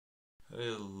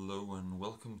Hello and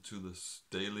welcome to this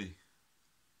daily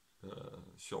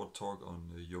short talk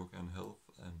on yoga and health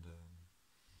and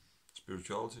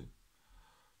spirituality.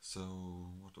 So,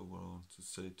 what do I want to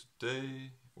say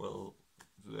today? Well,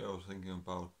 today I was thinking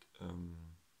about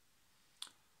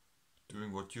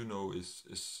doing what you know is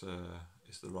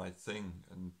the right thing,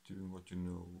 and doing what you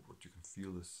know, what you can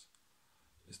feel is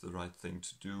the right thing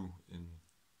to do in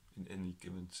any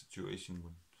given situation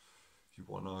when you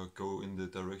wanna go in the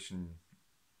direction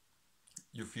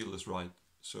you feel is right.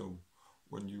 So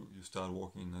when you start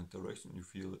walking in a direction you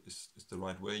feel is the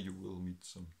right way, you will meet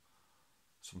some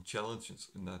challenges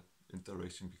in that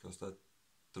direction, because that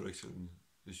direction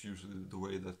is usually the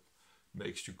way that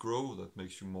makes you grow, that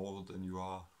makes you more than you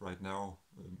are right now.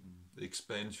 The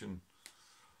expansion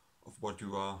of what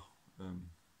you are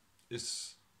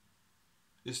is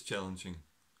challenging,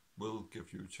 will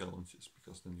give you challenges,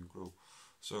 because then you grow.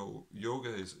 So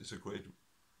yoga is a great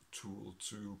tool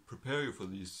to prepare you for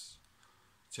these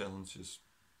challenges,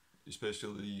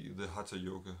 especially the hatha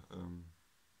yoga,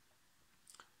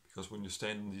 because when you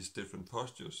stand in these different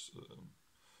postures,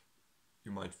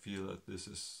 you might feel that this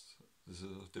is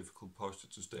a difficult posture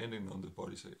to stand in. On the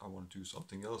body say, I want to do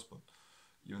something else, but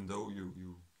even though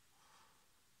you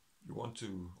want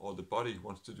to, or the body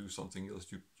wants to do something else,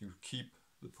 you keep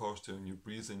the posture and you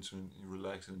breathe into it, and you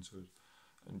relax into it,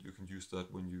 and you can use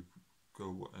that when you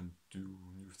go and do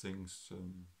new things.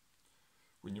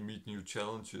 When you meet new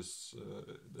challenges,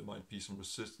 there might be some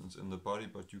resistance in the body,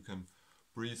 but you can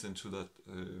breathe into that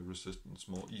resistance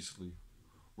more easily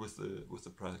with the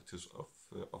practice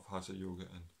of hatha yoga,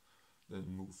 and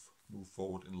then move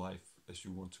forward in life as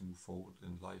you want to move forward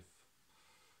in life.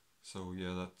 So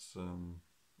yeah,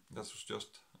 that was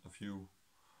just a few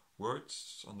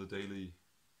words on the daily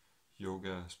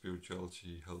yoga,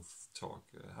 spirituality, health talk.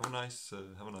 Have a nice day,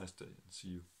 and see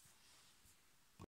you.